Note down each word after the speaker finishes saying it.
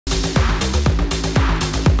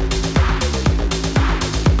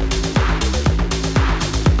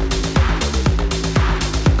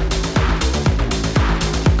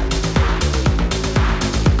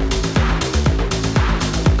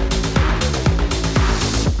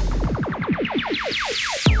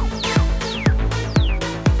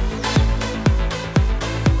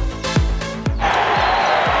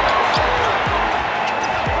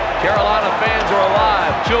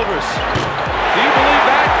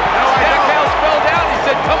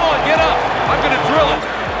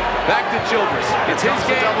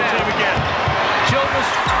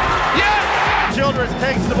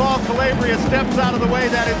takes the ball. Calabria steps out of the way.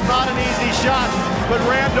 That is not an easy shot. But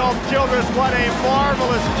Randolph Childress, what a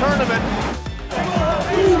marvelous tournament.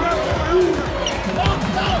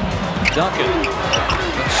 Duncan,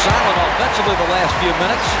 silent offensively the last few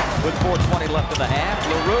minutes with 4:20 left in the half.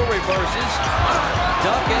 LaRue reverses.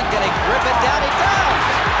 Duncan getting grip it down. He does.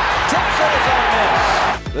 Tips on his own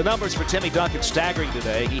miss. The numbers for Timmy Duncan staggering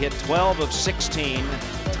today. He hit 12 of 16,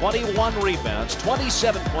 21 rebounds,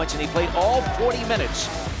 27 points, and he played all 40 minutes.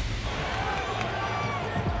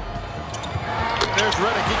 There's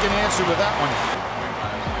Redick. He can answer with that one.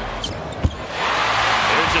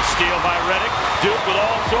 There's a steal by Redick. Duke with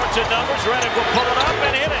all sorts of numbers. Redick will pull it up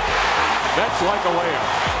and hit it. That's like a layup.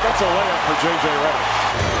 That's a layup for J.J. Redick.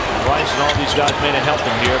 Rice and all these guys may have helped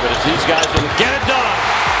him here, but it's these guys that will get it done.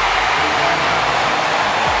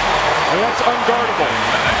 And that's unguardable.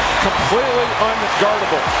 Completely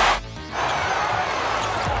unguardable.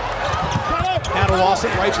 Now to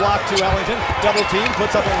Lawson, right block to Ellington. Double team,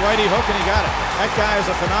 puts up a righty hook, and he got it. That guy is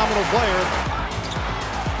a phenomenal player.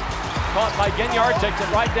 Caught by Ginyard, takes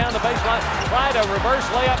it right down the baseline. Tried a reverse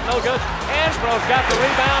layup, no good. Ambrose got the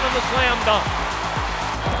rebound and the slam dunk.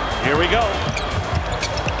 Here we go.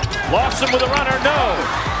 Lawson with a runner, no.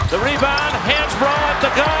 The rebound, Hansbrough at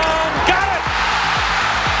the gun.